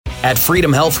At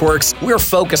Freedom HealthWorks, we're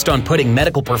focused on putting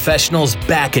medical professionals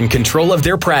back in control of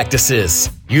their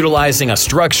practices. Utilizing a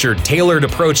structured, tailored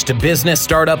approach to business,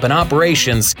 startup, and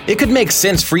operations, it could make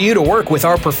sense for you to work with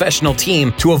our professional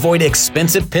team to avoid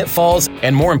expensive pitfalls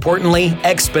and, more importantly,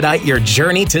 expedite your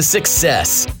journey to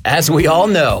success. As we all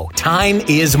know, time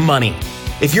is money.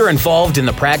 If you're involved in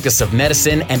the practice of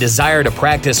medicine and desire to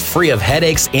practice free of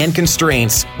headaches and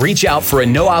constraints, reach out for a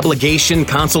no-obligation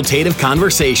consultative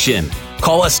conversation.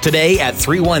 Call us today at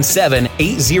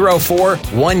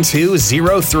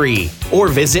 317-804-1203 or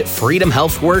visit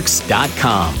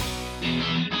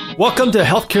freedomhealthworks.com. Welcome to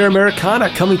Healthcare Americana,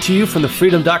 coming to you from the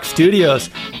Freedom Doc Studios.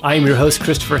 I am your host,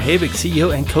 Christopher Habig,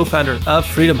 CEO and co-founder of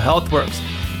Freedom HealthWorks.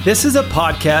 This is a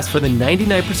podcast for the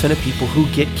 99% of people who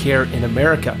get care in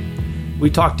America.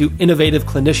 We talk to innovative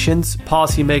clinicians,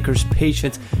 policymakers,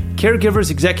 patients,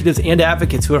 caregivers, executives, and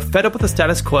advocates who are fed up with the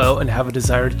status quo and have a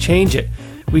desire to change it.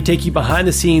 We take you behind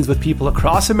the scenes with people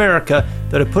across America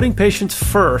that are putting patients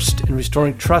first and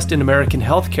restoring trust in American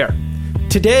healthcare.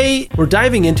 Today, we're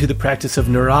diving into the practice of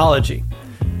neurology.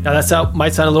 Now, that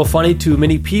might sound a little funny to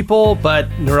many people, but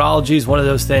neurology is one of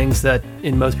those things that,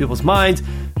 in most people's minds,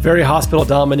 very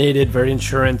hospital-dominated, very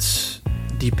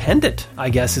insurance-dependent, I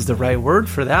guess is the right word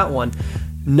for that one.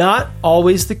 Not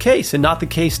always the case, and not the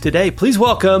case today. Please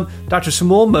welcome Dr.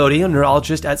 Sumul Modi, a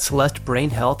neurologist at Celeste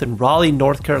Brain Health in Raleigh,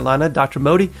 North Carolina. Dr.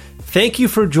 Modi, thank you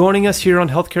for joining us here on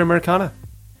Healthcare Americana.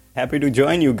 Happy to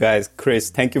join you guys, Chris.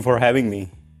 Thank you for having me.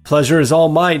 Pleasure is all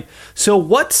mine. So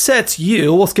what sets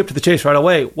you, we'll skip to the chase right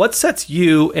away, what sets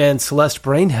you and Celeste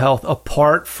Brain Health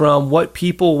apart from what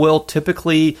people will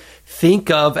typically think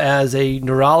of as a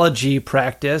neurology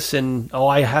practice and,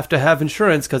 I have to have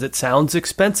insurance because it sounds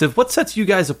expensive? What sets you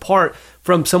guys apart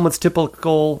from someone's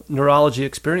typical neurology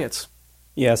experience?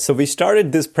 Yeah, so we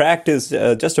started this practice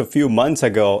just a few months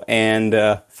ago, and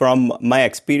from my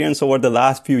experience over the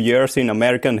last few years in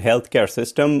American healthcare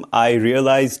system, I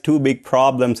realized two big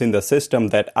problems in the system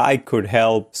that I could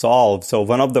help solve. So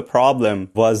one of the problem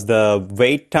was the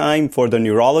wait time for the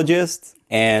neurologist,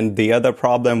 and the other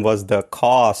problem was the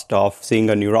cost of seeing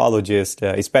a neurologist,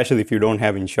 especially if you don't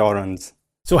have insurance.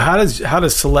 So how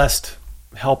does Celeste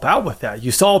help out with that?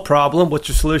 You saw a problem. What's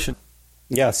your solution?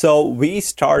 Yeah, so we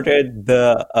started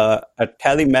a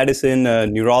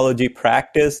telemedicine neurology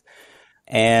practice.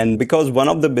 And because one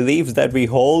of the beliefs that we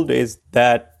hold is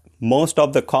that most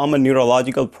of the common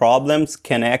neurological problems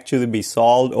can actually be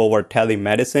solved over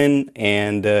telemedicine,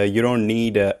 and you don't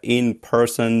need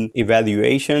in-person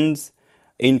evaluations.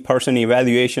 In-person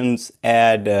evaluations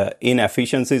add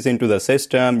inefficiencies into the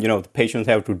system. The patients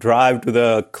have to drive to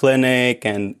the clinic,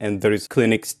 and there is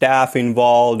clinic staff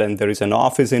involved, and there is an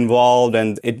office involved,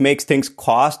 and it makes things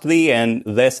costly and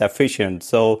less efficient.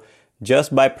 So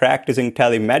just by practicing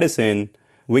telemedicine,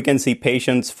 we can see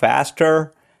patients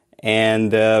faster,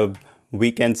 and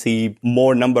we can see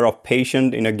more number of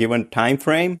patients in a given time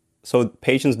frame. So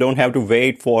patients don't have to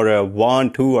wait for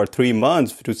 1, 2, or 3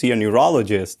 months to see a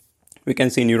neurologist. We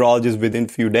can see neurologists within a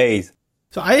few days.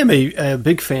 So I am a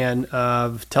big fan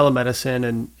of telemedicine,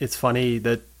 and it's funny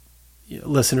that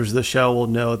listeners of the show will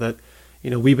know that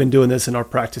we've been doing this in our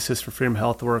practices for Freedom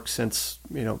HealthWorks since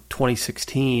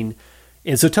 2016,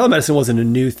 and so telemedicine wasn't a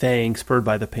new thing spurred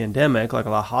by the pandemic like a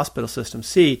lot of hospital systems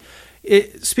see.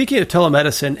 Speaking of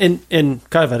telemedicine, and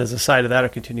kind of as a side of that or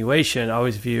continuation, I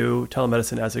always view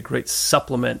telemedicine as a great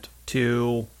supplement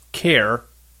to care.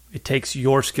 It takes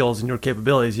your skills and your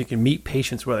capabilities. You can meet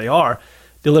patients where they are,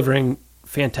 delivering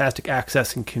fantastic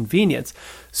access and convenience.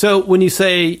 So when you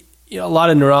say a lot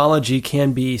of neurology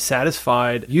can be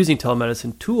satisfied using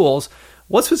telemedicine tools,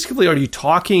 what specifically are you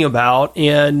talking about?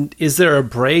 And is there a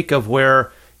break of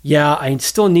where, I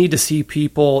still need to see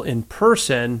people in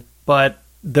person, but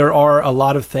there are a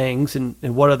lot of things, and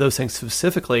what are those things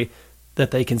specifically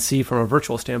that they can see from a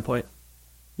virtual standpoint?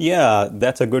 Yeah,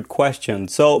 that's a good question.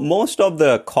 So most of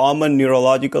the common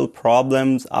neurological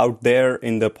problems out there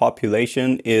in the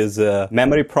population is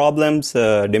memory problems,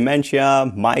 dementia,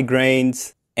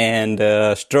 migraines, and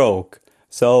stroke.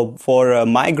 So for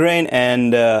migraine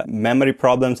and memory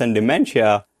problems and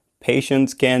dementia,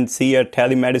 patients can see a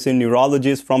telemedicine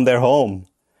neurologist from their home,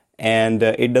 and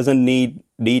it doesn't need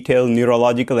detailed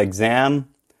neurological exam.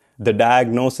 The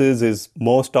diagnosis is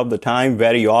most of the time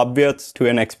very obvious to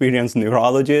an experienced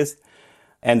neurologist.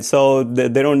 And so they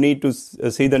don't need to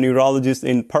see the neurologist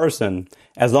in person.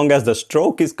 As long as the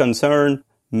stroke is concerned,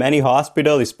 many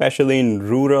hospitals, especially in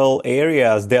rural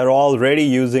areas, they're already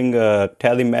using a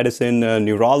telemedicine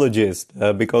neurologist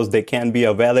because they can be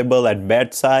available at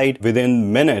bedside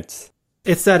within minutes.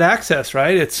 It's that access,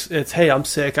 right? It's hey, I'm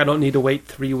sick. I don't need to wait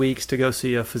 3 weeks to go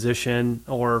see a physician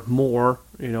or more,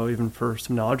 even for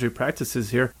some knowledge practices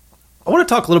here. I want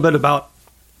to talk a little bit about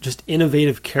just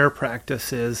innovative care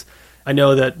practices. I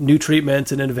know that new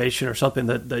treatments and innovation are something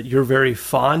that you're very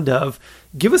fond of.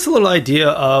 Give us a little idea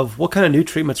of what kind of new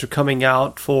treatments are coming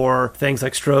out for things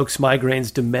like strokes,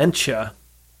 migraines, dementia.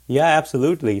 Yeah,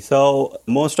 absolutely. So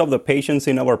most of the patients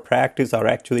in our practice are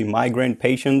actually migraine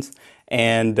patients.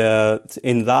 And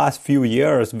in the last few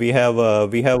years, we have a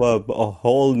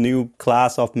whole new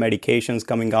class of medications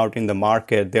coming out in the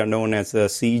market. They're known as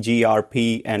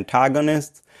CGRP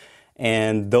antagonists.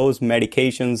 And those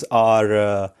medications are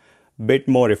a bit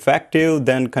more effective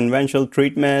than conventional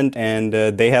treatment, and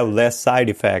they have less side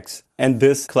effects. And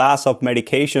this class of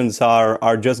medications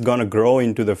are just going to grow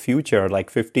into the future. Like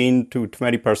 15 to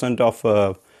 20%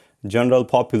 of general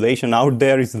population out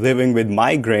there is living with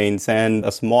migraines, and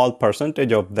a small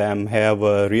percentage of them have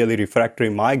really refractory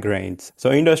migraines.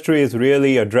 So industry is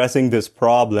really addressing this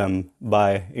problem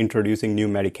by introducing new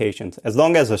medications. As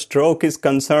long as a stroke is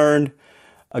concerned,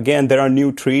 again, there are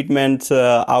new treatments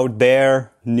out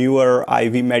there, newer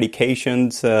IV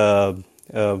medications.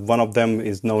 One of them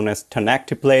is known as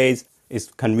tenecteplase. Is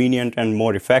convenient and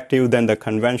more effective than the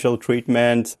conventional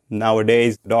treatments.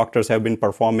 Nowadays, doctors have been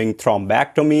performing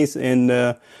thrombectomies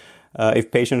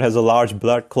if patient has a large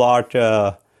blood clot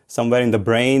somewhere in the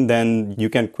brain, then you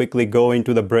can quickly go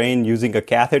into the brain using a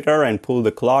catheter and pull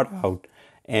the clot out.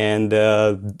 And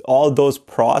all those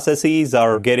processes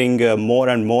are getting more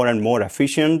and more and more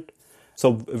efficient.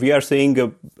 So we are seeing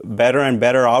a better and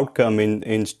better outcome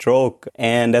in stroke.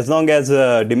 And as long as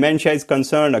dementia is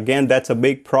concerned, again, that's a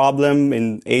big problem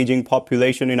in aging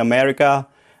population in America.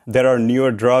 There are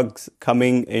newer drugs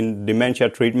coming in dementia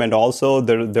treatment also.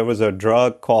 There was a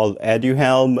drug called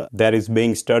Aduhelm that is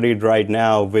being studied right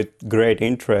now with great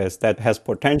interest that has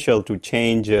potential to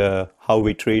change how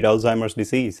we treat Alzheimer's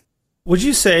disease. Would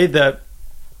you say that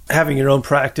having your own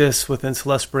practice within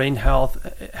Celeste Brain Health,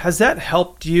 has that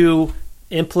helped you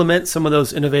implement some of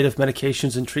those innovative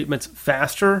medications and treatments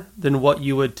faster than what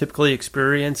you would typically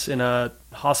experience in a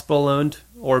hospital-owned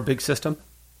or big system?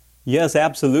 Yes,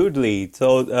 absolutely.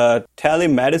 So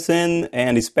telemedicine,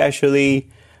 and especially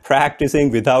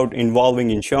practicing without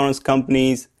involving insurance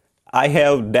companies, I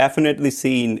have definitely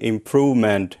seen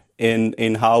improvement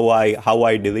in how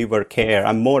I deliver care.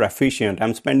 I'm more efficient.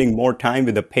 I'm spending more time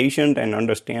with the patient and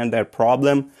understand their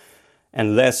problem,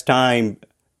 and less time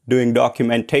doing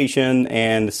documentation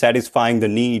and satisfying the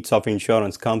needs of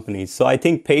insurance companies. So I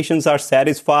think patients are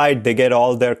satisfied, they get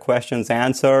all their questions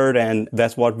answered, and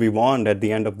that's what we want at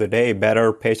the end of the day,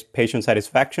 better patient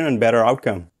satisfaction and better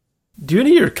outcome. Do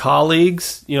any of your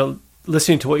colleagues,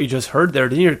 listening to what you just heard there,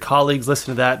 do any of your colleagues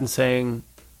listen to that and saying,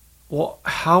 well,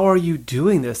 how are you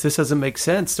doing this? This doesn't make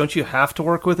sense. Don't you have to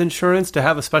work with insurance to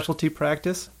have a specialty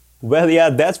practice? Well, yeah,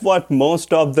 that's what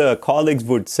most of the colleagues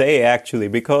would say, actually,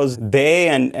 because they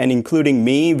and including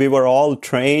me, we were all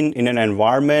trained in an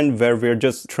environment where we're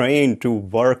just trained to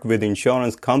work with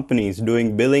insurance companies,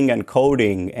 doing billing and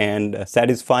coding and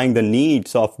satisfying the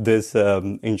needs of this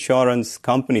insurance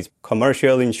companies.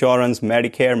 Commercial insurance,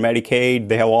 Medicare, Medicaid,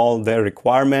 they have all their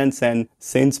requirements. And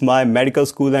since my medical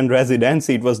school and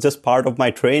residency, it was just part of my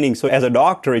training. So as a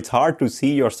doctor, it's hard to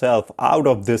see yourself out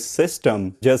of this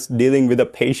system, just dealing with the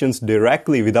patients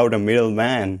directly without a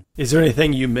middleman. Is there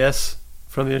anything you miss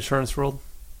from the insurance world?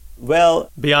 Well,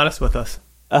 be honest with us.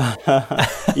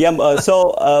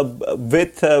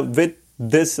 With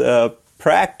this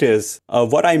practice,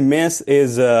 what I miss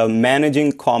is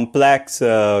managing complex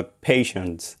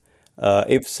patients.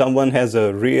 If someone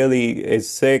is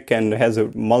sick and has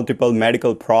multiple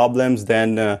medical problems,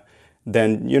 then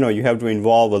you have to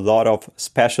involve a lot of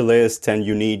specialists, and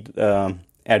you need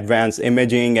advanced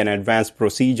imaging and advanced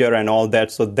procedure and all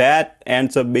that. So that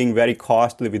ends up being very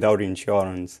costly without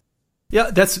insurance. Yeah,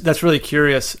 that's really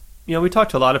curious. We talk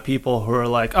to a lot of people who are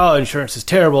like, oh, insurance is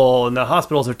terrible and the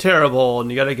hospitals are terrible and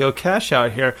you got to go cash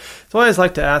out here. So I always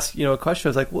like to ask, a question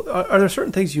is like, well, are there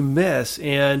certain things you miss?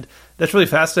 And that's really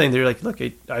fascinating. They're like, look,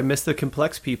 I miss the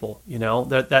complex people,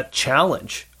 that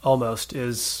challenge almost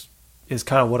is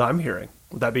kind of what I'm hearing.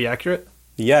 Would that be accurate?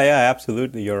 Yeah,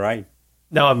 absolutely. You're right.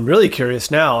 Now, I'm really curious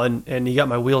now, and you got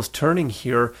my wheels turning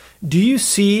here. Do you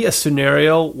see a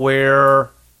scenario where,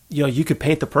 you could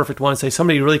paint the perfect one and say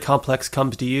somebody really complex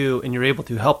comes to you and you're able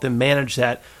to help them manage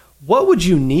that? What would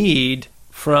you need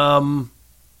from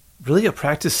really a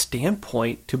practice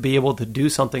standpoint to be able to do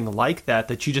something like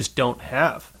that you just don't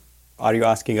have? Are you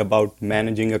asking about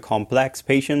managing a complex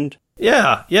patient?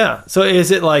 Yeah, yeah. So is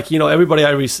it like, everybody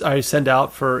I send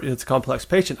out for it's a complex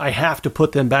patient, I have to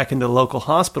put them back into the local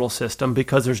hospital system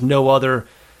because there's no other,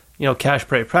 cash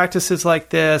pay practices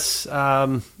like this?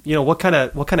 What kind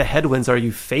of headwinds are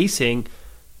you facing,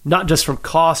 not just from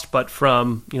cost, but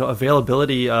from,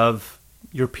 availability of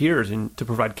your peers and to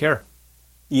provide care?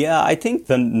 Yeah, I think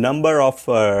the number of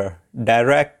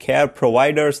direct care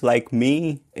providers like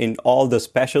me in all the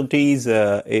specialties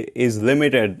is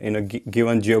limited in a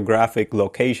given geographic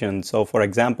location. So, for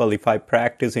example, if I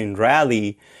practice in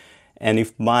Raleigh, and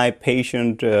if my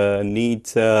patient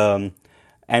needs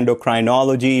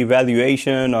endocrinology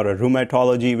evaluation or a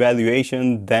rheumatology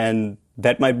evaluation, then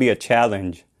that might be a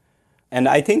challenge. And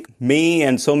I think me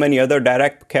and so many other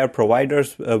direct care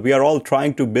providers, we are all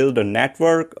trying to build a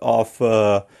network of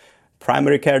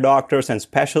primary care doctors and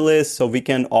specialists so we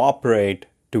can operate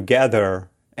together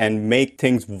and make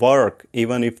things work,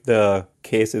 even if the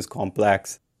case is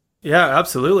complex. Yeah,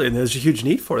 absolutely. And there's a huge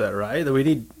need for that, right? That we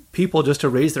need people just to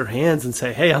raise their hands and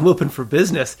say, hey, I'm open for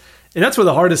business. And that's one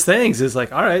of the hardest things is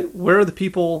like, all right, where are the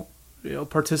people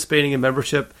participating in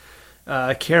membership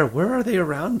care? Where are they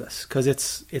around us? Because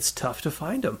it's tough to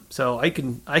find them. So I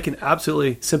can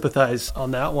absolutely sympathize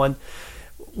on that one.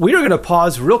 We are going to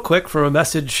pause real quick for a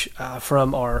message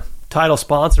from our title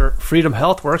sponsor, Freedom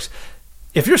HealthWorks.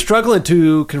 If you're struggling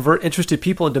to convert interested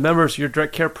people into members of your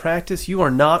direct care practice, you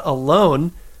are not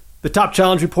alone. The top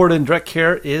challenge reported in direct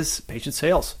care is patient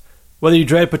sales. Whether you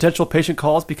dread potential patient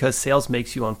calls because sales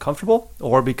makes you uncomfortable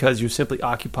or because you're simply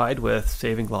occupied with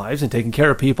saving lives and taking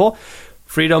care of people,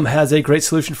 Freedom has a great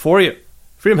solution for you.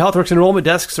 Freedom HealthWorks Enrollment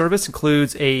Desk service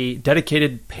includes a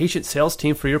dedicated patient sales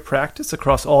team for your practice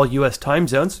across all U.S. time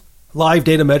zones, live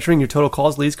data measuring your total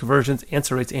calls, leads, conversions,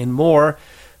 answer rates, and more,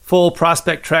 full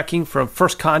prospect tracking from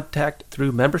first contact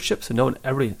through membership so no one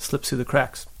ever slips through the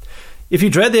cracks. If you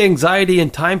dread the anxiety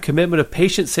and time commitment of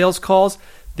patient sales calls,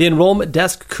 the Enrollment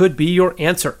Desk could be your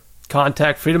answer.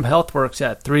 Contact Freedom HealthWorks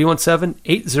at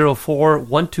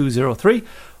 317-804-1203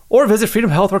 or visit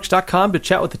freedomhealthworks.com to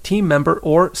chat with a team member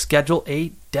or schedule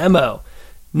a demo.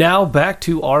 Now back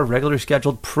to our regularly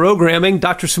scheduled programming.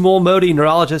 Dr. Sumul Modi,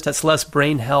 neurologist at Celeste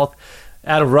Brain Health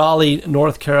out of Raleigh,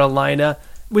 North Carolina.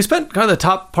 We spent kind of the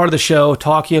top part of the show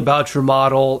talking about your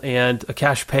model and a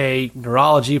cash pay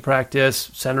neurology practice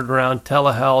centered around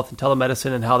telehealth and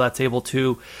telemedicine and how that's able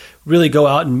to really go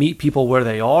out and meet people where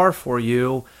they are for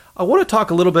you. I want to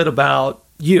talk a little bit about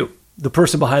you, the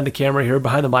person behind the camera here,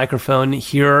 behind the microphone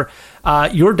here.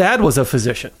 Your dad was a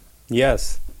physician.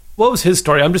 Yes. What was his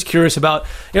story? I'm just curious about,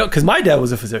 because my dad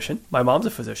was a physician, my mom's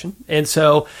a physician. And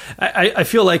so I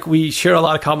feel like we share a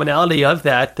lot of commonality of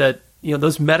that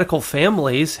those medical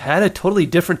families had a totally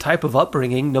different type of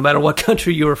upbringing, no matter what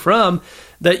country you were from,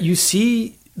 that you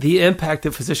see the impact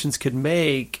that physicians could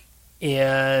make.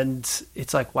 And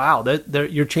it's like, wow,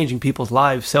 you're changing people's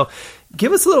lives. So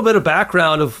give us a little bit of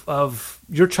background of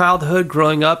your childhood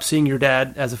growing up, seeing your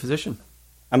dad as a physician.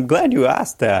 I'm glad you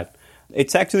asked that.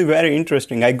 It's actually very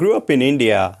interesting. I grew up in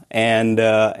India, and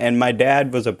my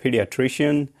dad was a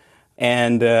pediatrician.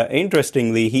 And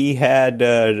interestingly, he had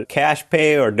cash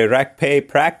pay or direct pay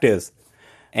practice,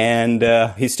 and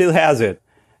he still has it.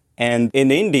 And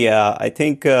in India, I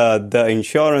think the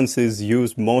insurance is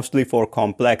used mostly for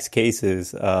complex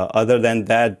cases. Other than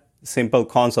that, simple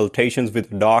consultations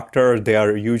with a doctor, they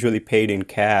are usually paid in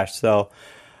cash. So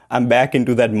I'm back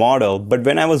into that model. But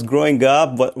when I was growing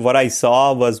up, what I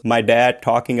saw was my dad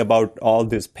talking about all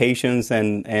these patients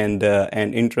and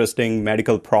interesting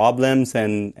medical problems.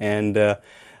 And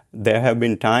there have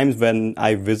been times when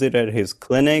I visited his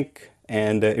clinic,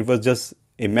 and it was just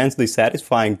immensely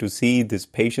satisfying to see these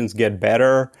patients get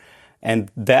better.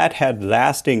 And that had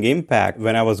lasting impact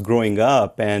when I was growing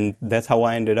up. And that's how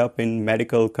I ended up in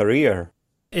medical career.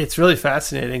 It's really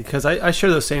fascinating because I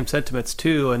share those same sentiments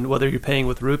too. And whether you're paying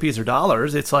with rupees or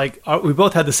dollars, it's like we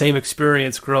both had the same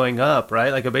experience growing up,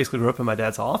 right? Like I basically grew up in my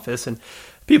dad's office, and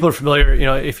people are familiar,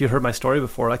 if you heard my story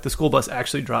before, like the school bus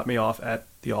actually dropped me off at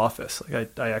the office.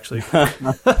 Like I actually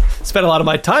spent a lot of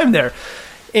my time there.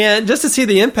 And just to see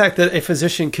the impact that a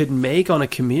physician could make on a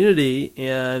community,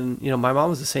 and my mom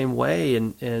was the same way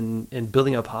in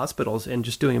building up hospitals and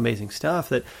just doing amazing stuff.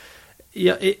 That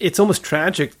it's almost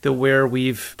tragic the where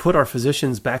we've put our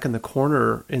physicians back in the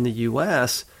corner in the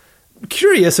U.S.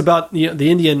 Curious about the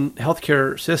Indian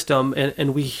healthcare system,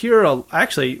 and we hear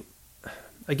actually,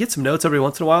 I get some notes every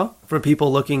once in a while from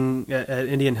people looking at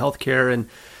Indian healthcare and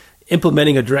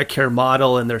implementing a direct care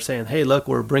model, and they're saying, hey, look,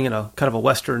 we're bringing a kind of a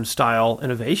Western style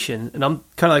innovation. And I'm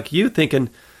kind of like you thinking,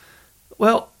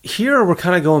 well, here we're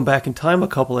kind of going back in time a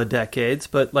couple of decades.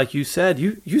 But like you said,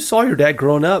 you saw your dad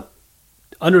growing up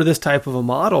under this type of a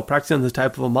model, practicing on this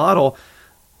type of a model,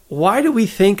 why do we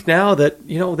think now that,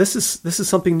 this is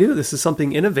something new, this is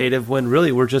something innovative, when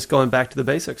really we're just going back to the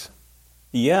basics?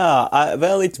 Yeah,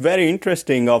 well, it's very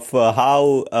interesting of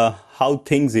how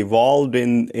things evolved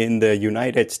in the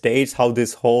United States, how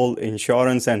this whole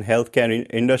insurance and healthcare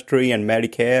industry and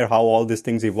Medicare, how all these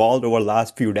things evolved over the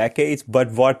last few decades.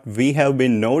 But what we have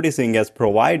been noticing as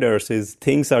providers is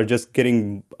things are just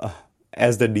getting,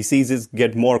 as the diseases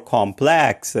get more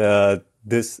complex,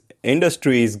 this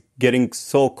industry is getting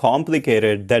so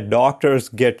complicated that doctors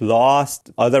get lost,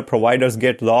 other providers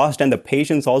get lost, and the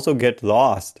patients also get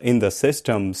lost in the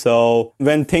system. So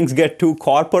when things get too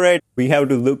corporate, we have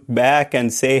to look back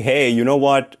and say, hey, you know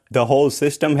what? The whole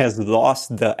system has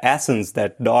lost the essence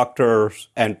that doctors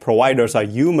and providers are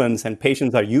humans and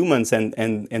patients are humans,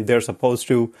 and they're supposed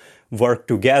to work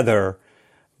together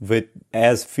with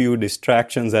as few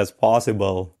distractions as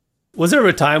possible. Was there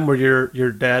a time where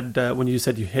your dad, when you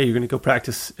said, hey, you're going to go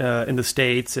practice in the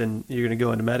States and you're going to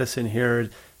go into medicine here,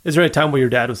 is there a time where your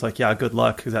dad was like, yeah, good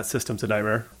luck, because that system's a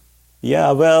nightmare?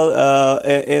 Yeah, well,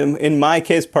 in my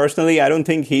case personally, I don't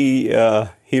think he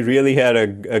really had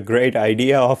a great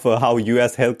idea of how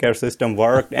U.S. healthcare system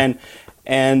worked.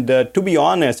 And to be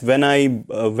honest, when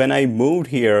I moved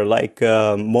here,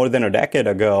 more than a decade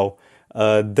ago,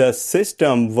 the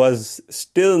system was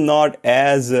still not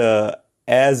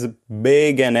as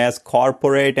big and as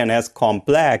corporate and as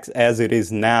complex as it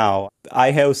is now.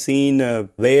 I have seen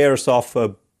layers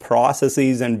of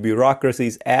processes and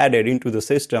bureaucracies added into the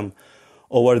system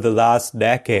over the last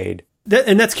decade.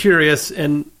 And that's curious.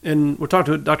 And we're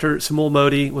talking to Dr. Simul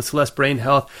Modi with Celeste Brain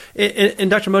Health. And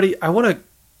Dr. Modi, I want to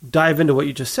dive into what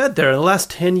you just said there. In the last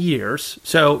 10 years,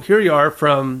 so here you are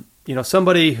from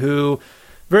somebody who,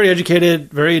 very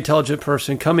educated, very intelligent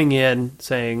person coming in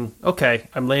saying, okay,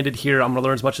 I'm landed here, I'm going to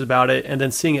learn as much about it, and then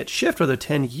seeing it shift over the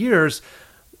 10 years.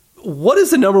 What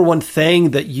is the number one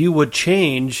thing that you would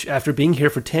change after being here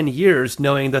for 10 years,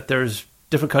 knowing that there's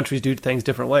different countries do things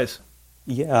different ways?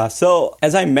 Yeah, so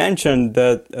as I mentioned,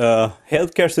 the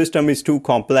healthcare system is too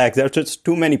complex. There's just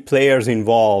too many players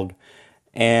involved,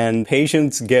 and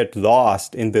patients get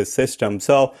lost in this system.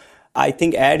 So I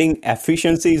think adding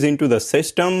efficiencies into the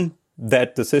system,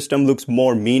 that the system looks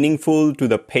more meaningful to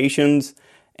the patients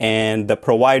and the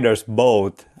providers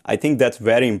both. I think that's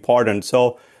very important.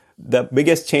 So the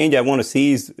biggest change I want to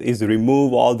see is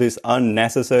remove all this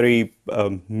unnecessary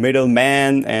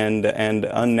middleman and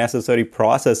unnecessary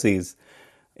processes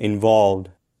involved.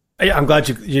 Yeah, I'm glad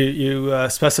you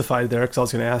specified there, because I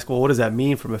was going to ask, well, what does that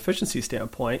mean from an efficiency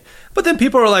standpoint? But then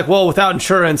people are like, well, without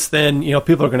insurance, then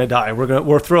people are going to die.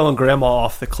 We're throwing grandma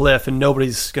off the cliff, and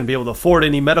nobody's going to be able to afford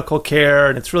any medical care,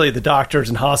 and it's really the doctors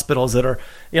and hospitals that are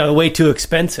way too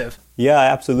expensive. Yeah,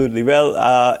 absolutely.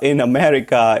 Well, in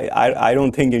America, I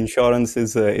don't think insurance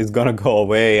is going to go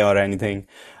away or anything.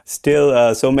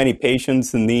 Still, so many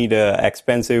patients need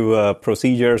expensive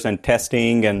procedures and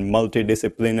testing and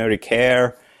multidisciplinary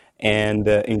care. And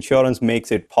insurance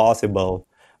makes it possible.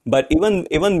 But even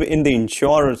in the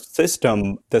insurance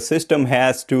system, the system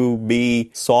has to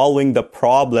be solving the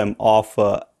problem of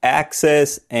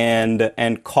access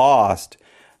and cost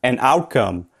and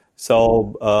outcome.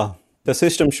 So the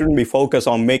system shouldn't be focused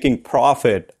on making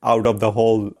profit out of the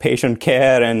whole patient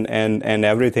care and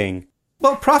everything.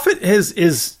 Well, profit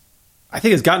is I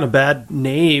think has gotten a bad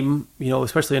name,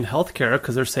 especially in healthcare,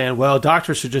 because they're saying, well,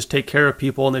 doctors should just take care of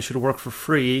people and they should work for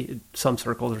free. Some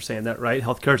circles are saying that, right?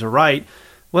 Healthcare is a right.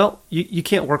 Well, you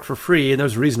can't work for free, and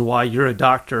there's a reason why you're a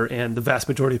doctor and the vast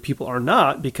majority of people are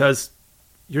not, because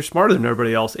you're smarter than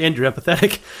everybody else and you're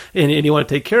empathetic and you want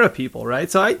to take care of people,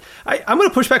 right? So I'm going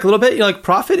to push back a little bit.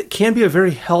 Profit can be a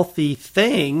very healthy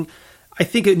thing. I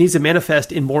think it needs to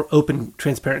manifest in more open,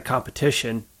 transparent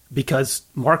competition, because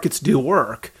markets do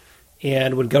work.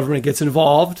 And when government gets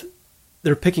involved,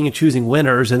 they're picking and choosing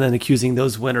winners and then accusing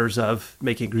those winners of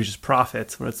making egregious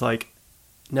profits, when it's like,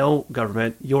 no,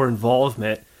 government, your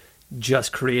involvement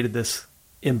just created this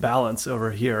imbalance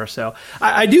over here. So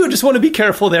I do just want to be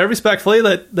careful there, respectfully,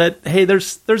 that hey,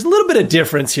 there's a little bit of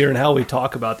difference here in how we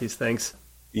talk about these things.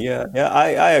 Yeah,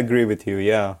 I agree with you.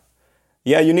 Yeah,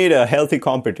 you need a healthy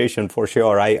competition for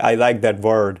sure. I like that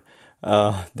word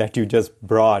that you just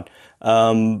brought.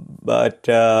 But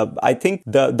I think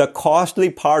the costly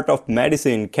part of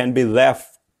medicine can be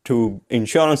left to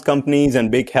insurance companies and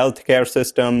big healthcare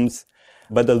systems,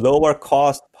 but the lower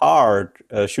cost part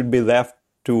should be left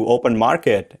to open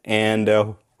market, and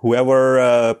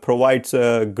whoever provides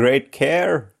great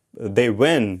care, they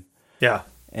win. Yeah.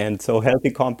 And so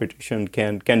healthy competition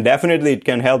can definitely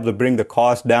help to bring the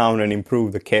cost down and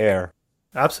improve the care.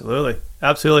 Absolutely.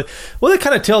 Absolutely. Well, that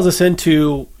kind of tails us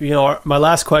into, my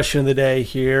last question of the day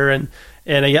here. And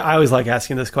I always like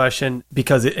asking this question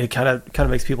because it kind of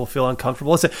makes people feel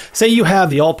uncomfortable. Say you have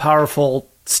the all-powerful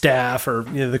staff or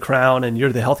the crown and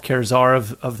you're the healthcare czar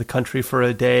of the country for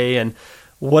a day, and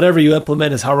whatever you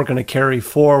implement is how we're going to carry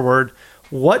forward.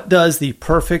 What does the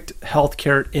perfect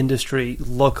healthcare industry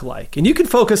look like? And you can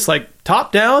focus like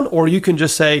top down, or you can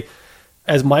just say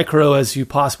as micro as you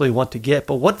possibly want to get.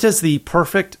 But what does the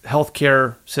perfect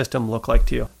healthcare system look like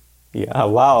to you? Yeah,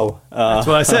 wow. That's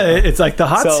what I say. It's like the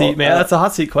hot seat, man. That's a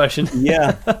hot seat question.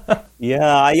 Yeah.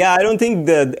 I don't think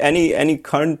that any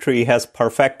country has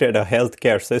perfected a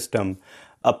healthcare system.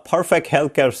 A perfect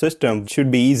healthcare system should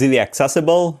be easily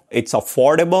accessible, it's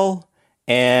affordable,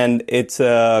 and it's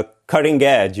cutting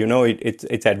edge.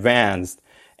 It's advanced.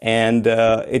 And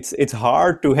it's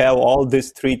hard to have all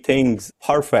these three things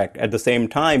perfect at the same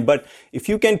time. But if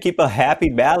you can keep a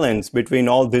happy balance between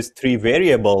all these three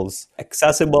variables,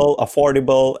 accessible,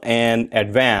 affordable, and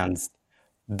advanced,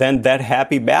 then that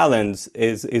happy balance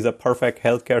is a perfect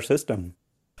healthcare system.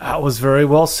 That was very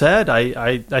well said.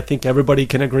 I think everybody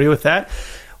can agree with that.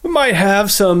 We might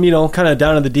have some, kind of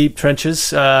down in the deep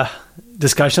trenches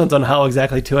discussions on how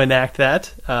exactly to enact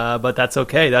that, but that's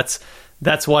okay.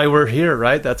 That's why we're here,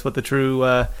 right? That's what the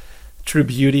true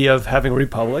beauty of having a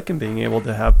republic and being able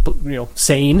to have,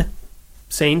 sane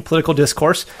political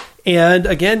discourse. And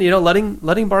again,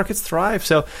 letting markets thrive.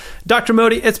 So, Dr.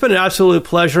 Modi, it's been an absolute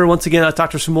pleasure. Once again,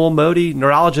 Dr. Sumul Modi,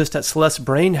 neurologist at Celeste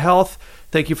Brain Health.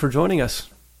 Thank you for joining us.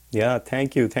 Yeah,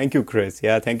 thank you. Thank you, Chris.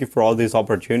 Yeah, thank you for all this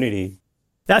opportunity.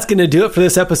 That's going to do it for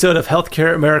this episode of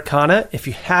Healthcare Americana. If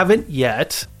you haven't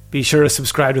yet, be sure to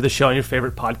subscribe to the show on your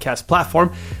favorite podcast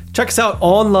platform. Check us out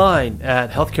online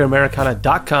at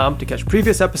healthcareamericana.com to catch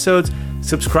previous episodes,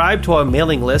 subscribe to our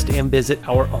mailing list, and visit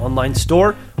our online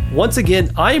store. Once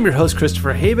again, I am your host,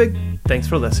 Christopher Habig. Thanks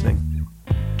for listening.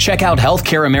 Check out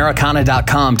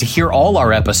healthcareamericana.com to hear all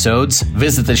our episodes,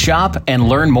 visit the shop, and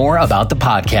learn more about the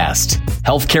podcast.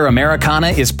 Healthcare Americana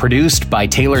is produced by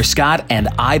Taylor Scott and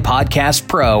iPodcast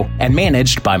Pro and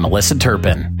managed by Melissa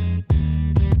Turpin.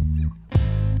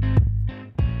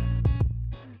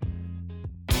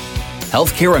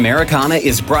 Healthcare Americana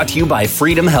is brought to you by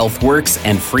Freedom HealthWorks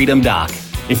and Freedom Doc.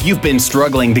 If you've been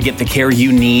struggling to get the care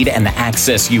you need and the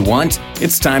access you want,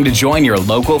 it's time to join your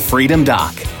local Freedom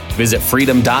Doc. Visit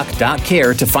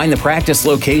freedomdoc.care to find the practice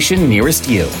location nearest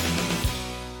you.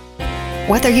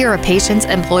 Whether you're a patient,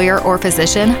 employer, or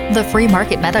physician, the Free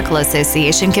Market Medical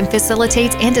Association can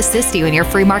facilitate and assist you in your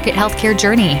free market healthcare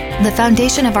journey. The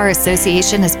foundation of our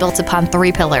association is built upon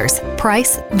three pillars: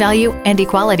 price, value, and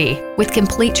equality, with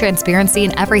complete transparency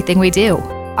in everything we do.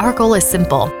 Our goal is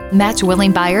simple: match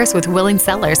willing buyers with willing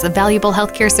sellers of valuable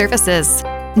healthcare services.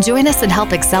 Join us and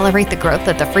help accelerate the growth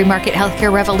of the free market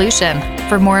healthcare revolution.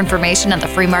 For more information on the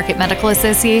Free Market Medical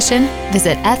Association,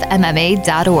 visit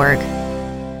fmma.org.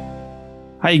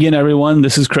 Hi again, everyone.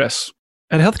 This is Chris.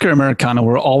 At Healthcare Americana,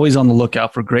 we're always on the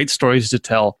lookout for great stories to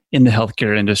tell in the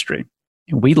healthcare industry,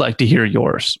 and we'd like to hear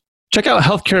yours. Check out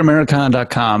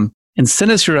healthcareamericana.com and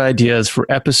send us your ideas for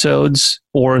episodes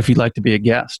or if you'd like to be a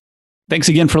guest. Thanks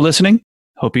again for listening.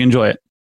 Hope you enjoy it.